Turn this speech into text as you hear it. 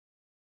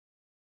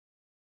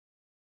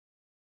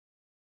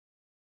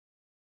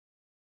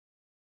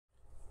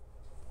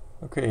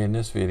Okay, in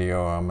this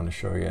video I'm going to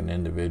show you an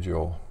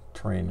individual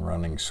train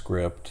running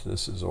script.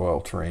 This is Oil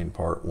Train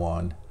Part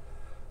 1.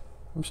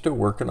 I'm still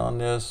working on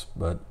this,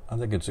 but I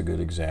think it's a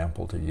good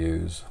example to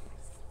use.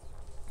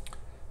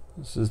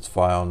 This is its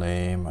file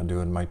name. I'm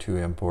doing my two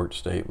import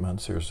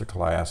statements. Here's the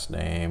class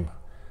name.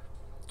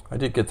 I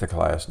did get the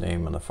class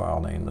name and the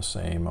file name the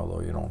same, although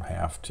you don't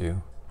have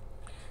to.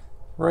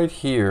 Right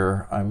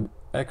here, I'm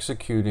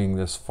executing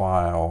this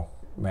file,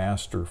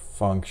 master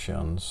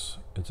functions.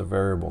 It's a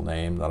variable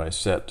name that I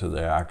set to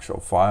the actual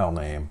file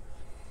name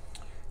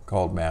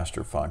called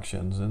master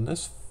functions, and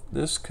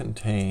this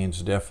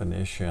contains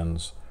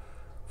definitions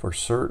for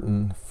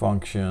certain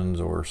functions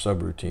or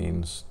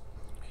subroutines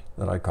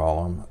that I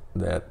call them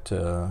that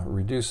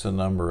reduce the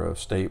number of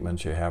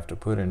statements you have to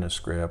put in a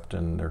script,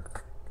 and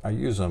I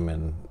use them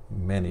in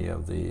many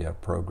of the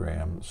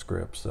program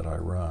scripts that I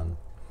run.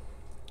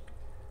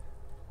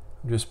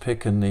 I'm just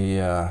picking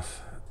the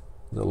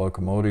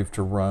locomotive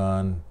to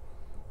run.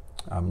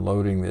 I'm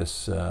loading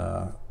this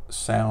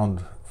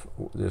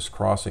this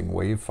crossing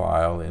wave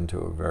file into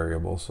a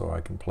variable so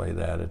I can play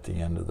that at the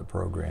end of the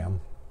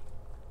program.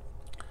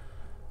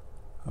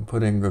 I'm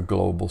putting a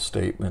global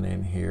statement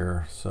in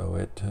here so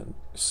it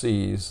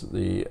sees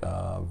the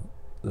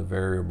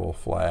variable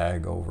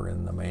flag over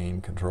in the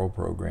main control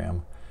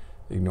program.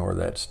 Ignore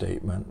that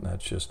statement,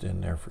 that's just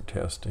in there for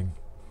testing.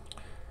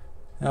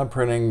 Now I'm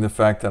printing the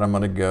fact that I'm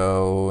going to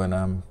go, and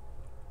I'm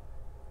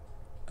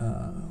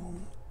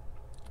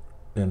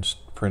then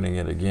printing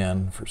it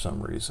again for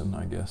some reason.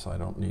 I guess I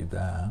don't need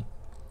that.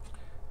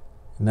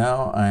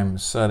 Now I'm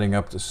setting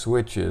up the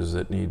switches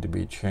that need to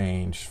be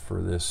changed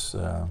for this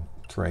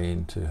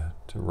train to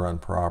run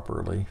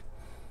properly.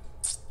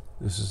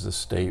 This is the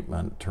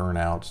statement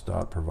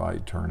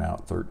turnouts.provide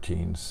turnout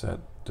 13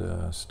 set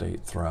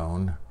state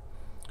thrown.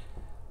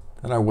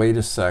 Then I wait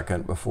a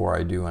second before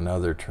I do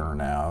another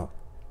turnout.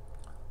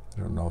 I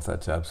don't know if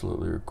that's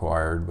absolutely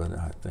required, but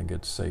I think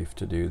it's safe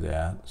to do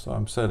that. So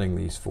I'm setting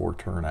these 4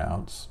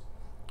 turnouts.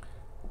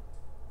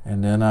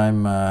 And then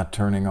I'm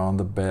turning on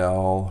the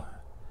bell.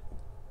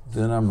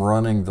 Then I'm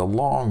running the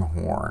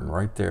longhorn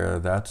right there.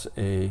 That's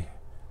a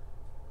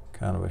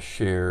kind of a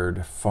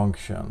shared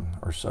function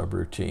or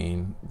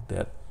subroutine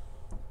that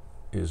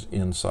is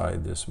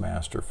inside this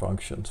master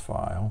functions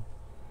file.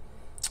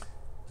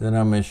 Then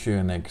I'm issuing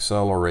an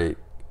accelerate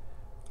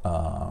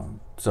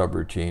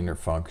subroutine or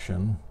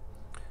function.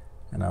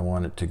 And I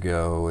want it to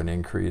go an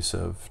increase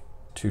of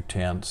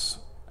 0.2,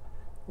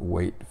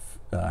 wait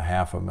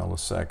half a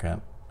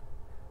millisecond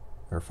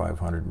or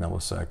 500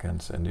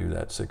 milliseconds, and do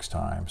that 6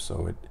 times.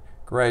 So it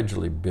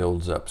gradually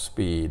builds up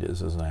speed. It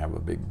doesn't have a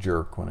big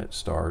jerk when it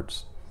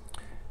starts.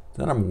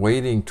 Then I'm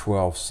waiting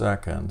 12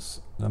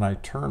 seconds. Then I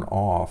turn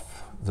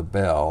off the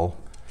bell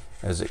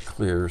as it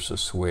clears a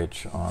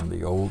switch on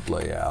the old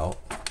layout.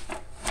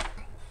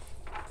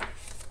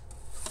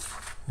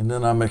 And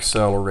then I'm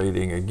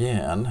accelerating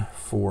again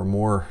 4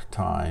 more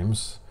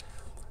times.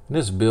 And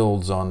this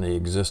builds on the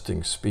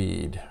existing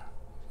speed.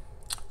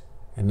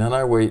 And then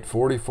I wait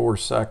 44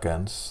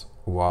 seconds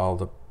while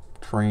the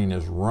train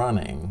is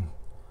running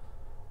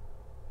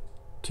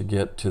to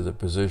get to the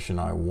position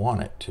I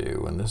want it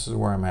to. And this is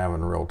where I'm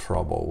having real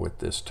trouble with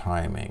this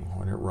timing.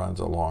 When it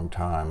runs a long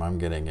time, I'm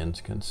getting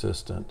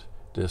inconsistent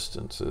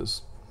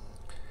distances.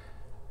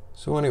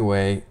 So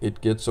anyway,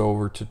 it gets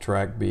over to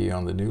track B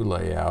on the new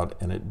layout,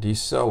 and it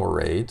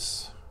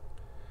decelerates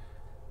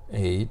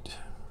 8,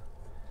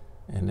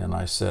 and then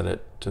I set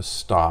it to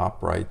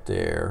stop right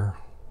there,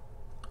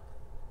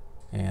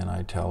 and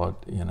I tell it,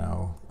 you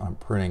know, I'm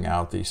printing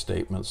out these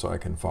statements so I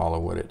can follow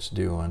what it's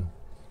doing.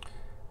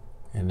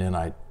 And then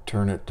I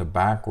turn it to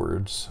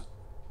backwards.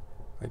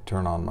 I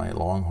turn on my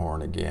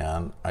longhorn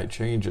again. I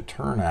change a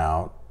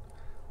turnout.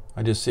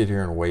 I just sit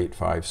here and wait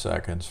 5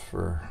 seconds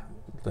for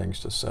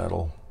things to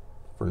settle.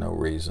 For no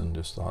reason,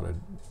 just thought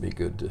it'd be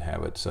good to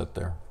have it set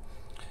there.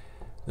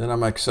 Then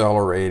I'm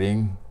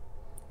accelerating,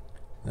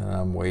 then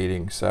I'm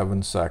waiting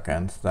 7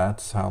 seconds.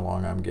 That's how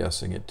long I'm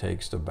guessing it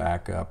takes to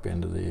back up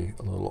into the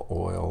little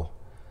oil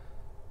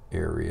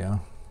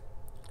area.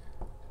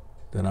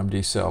 Then I'm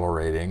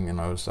decelerating, and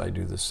notice I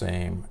do the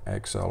same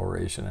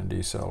acceleration and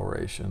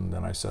deceleration.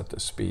 Then I set the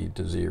speed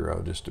to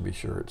 0 just to be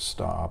sure it's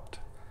stopped.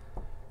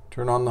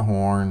 Turn on the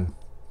horn,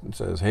 it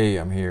says, hey,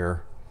 I'm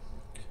here.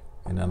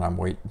 And then I'm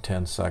waiting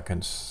 10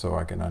 seconds so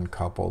I can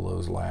uncouple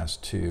those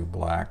last 2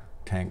 black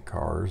tank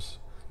cars.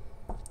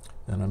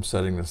 Then I'm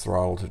setting the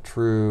throttle to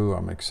true.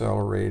 I'm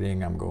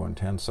accelerating. I'm going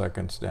 10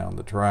 seconds down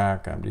the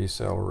track. I'm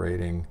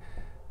decelerating,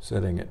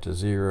 setting it to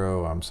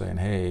 0. I'm saying,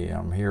 hey,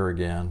 I'm here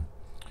again.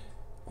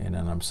 And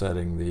then I'm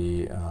setting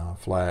the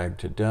flag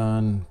to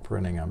done,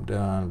 printing I'm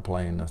done,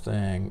 playing the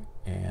thing,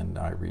 and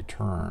I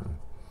return.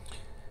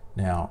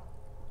 Now,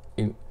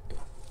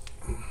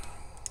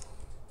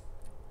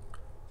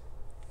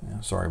 yeah,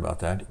 sorry about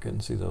that. You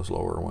couldn't see those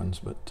lower ones,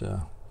 but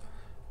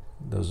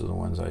those are the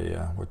ones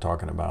I was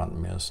talking about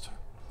and missed.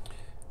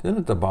 Then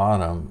at the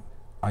bottom,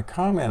 I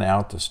comment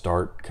out the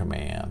start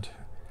command.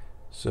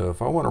 So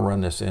if I want to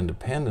run this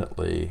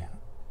independently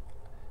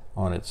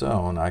on its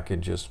own, I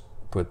could just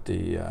put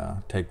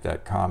the take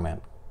that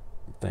comment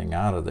thing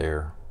out of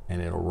there,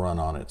 and it'll run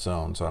on its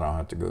own, so I don't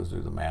have to go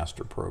through the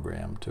master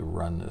program to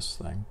run this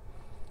thing.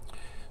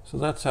 So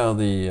that's how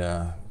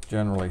the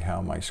generally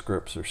how my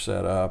scripts are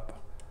set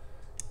up,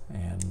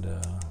 and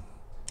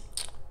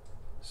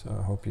so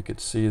I hope you could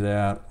see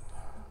that.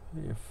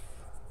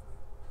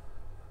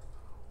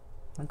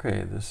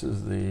 Okay, this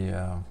is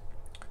the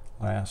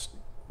last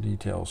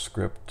detail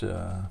script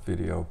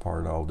video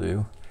part I'll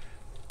do.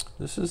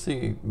 This is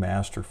the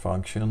master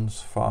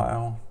functions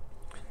file.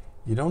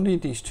 You don't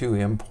need these two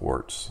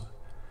imports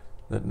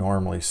that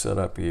normally set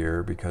up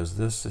here, because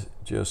this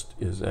just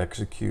is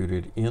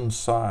executed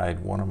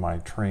inside one of my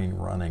train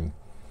running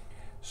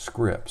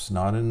scripts,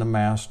 not in the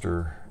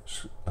master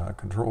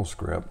control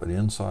script, but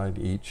inside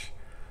each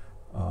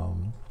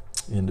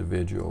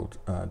individual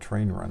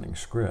train running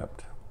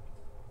script.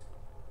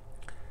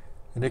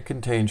 And it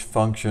contains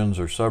functions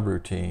or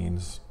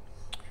subroutines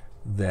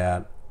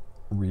that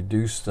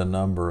reduce the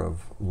number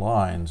of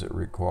lines it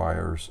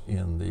requires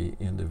in the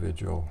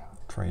individual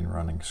train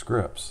running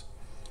scripts.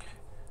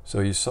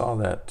 So you saw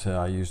that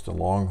I used a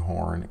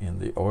longhorn in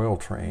the oil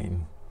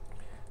train.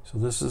 So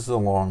this is the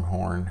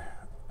longhorn.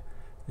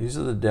 These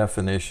are the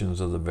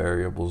definitions of the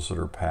variables that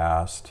are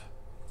passed.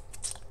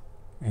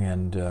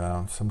 And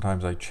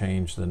sometimes I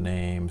change the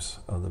names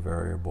of the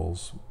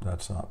variables.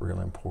 That's not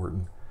really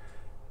important.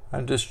 I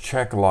just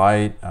check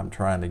light. I'm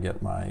trying to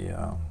get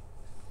my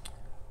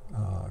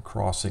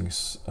crossing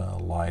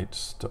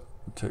lights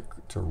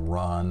to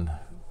run.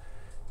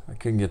 I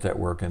couldn't get that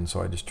working,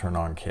 so I just turn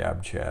on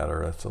cab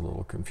chatter. That's a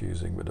little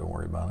confusing, but don't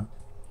worry about it.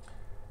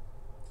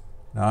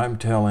 Now I'm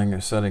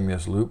setting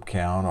this loop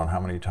count on how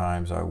many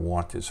times I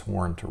want this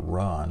horn to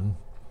run.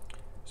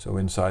 So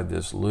inside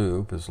this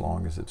loop, as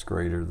long as it's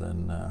greater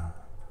than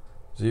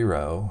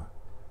 0,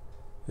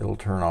 it'll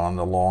turn on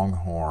the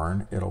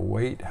longhorn. It'll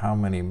wait how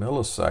many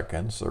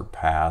milliseconds are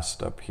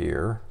passed up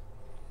here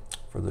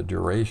for the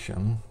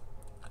duration.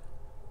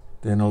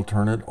 Then it'll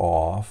turn it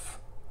off,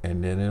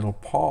 and then it'll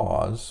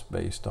pause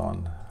based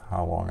on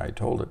how long I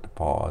told it to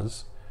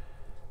pause.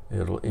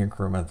 It'll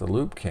increment the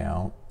loop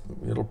count.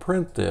 It'll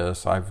print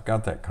this. I've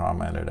got that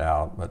commented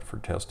out, but for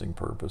testing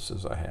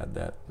purposes I had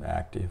that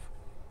active.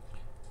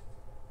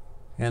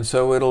 And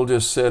so it'll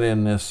just sit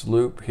in this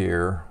loop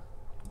here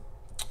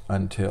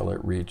until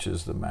it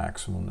reaches the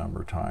maximum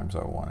number of times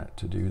I want it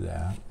to do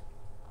that.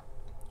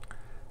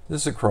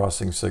 This is a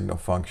crossing signal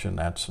function.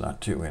 That's not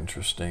too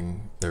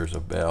interesting. There's a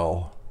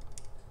bell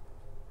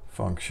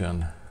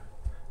function.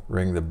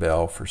 Ring the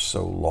bell for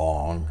so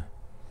long.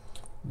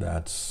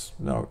 That's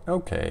no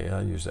okay.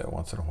 I use that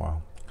once in a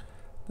while.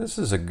 This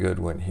is a good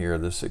one here,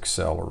 this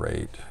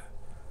accelerate.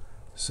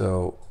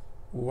 So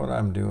what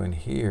I'm doing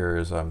here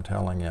is I'm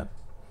telling it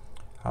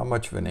how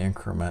much of an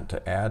increment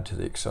to add to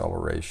the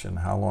acceleration,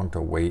 how long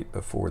to wait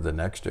before the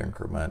next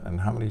increment,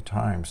 and how many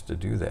times to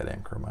do that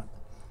increment.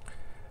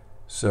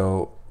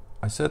 So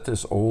I set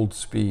this old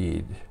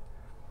speed,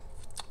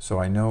 so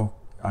I know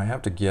I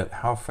have to get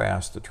how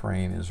fast the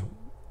train is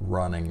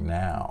running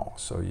now.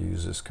 So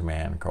use this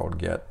command called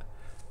get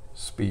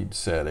speed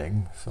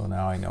setting. So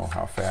now I know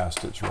how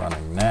fast it's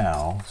running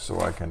now, so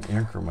I can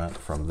increment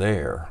from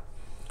there.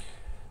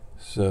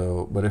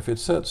 So, but if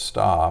it's set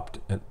stopped,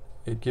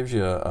 it gives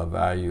you a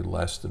value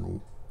less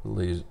than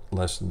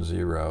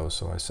 0,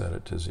 so I set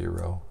it to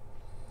 0.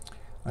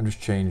 I'm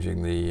just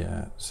changing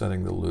the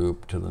setting the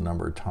loop to the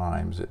number of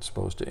times it's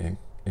supposed to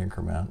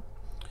increment.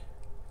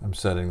 I'm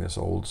setting this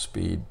old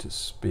speed to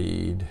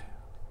speed,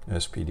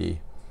 SPD.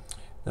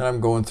 Then I'm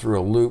going through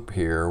a loop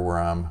here where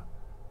I'm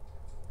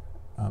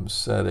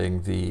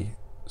setting the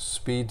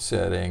speed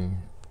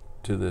setting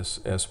to this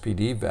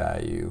SPD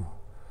value,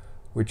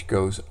 which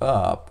goes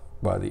up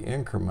by the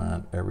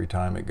increment every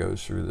time it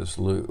goes through this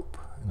loop.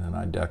 And then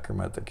I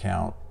decrement the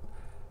count,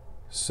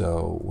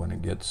 so when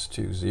it gets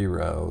to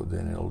 0,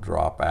 then it'll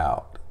drop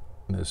out.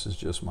 And this is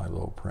just my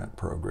little print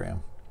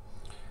program,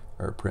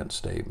 or print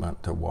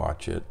statement to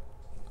watch it.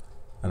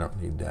 I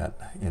don't need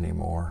that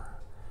anymore.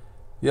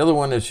 The other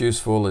one that's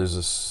useful is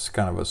this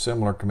kind of a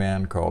similar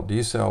command called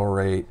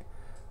decelerate.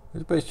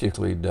 It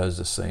basically does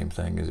the same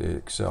thing as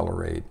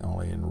accelerate,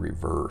 only in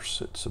reverse.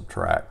 It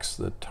subtracts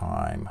the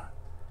time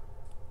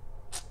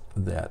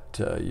that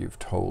you've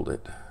told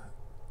it.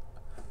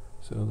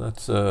 So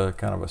that's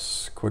kind of a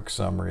quick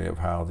summary of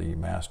how the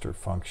master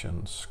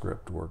function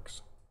script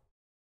works.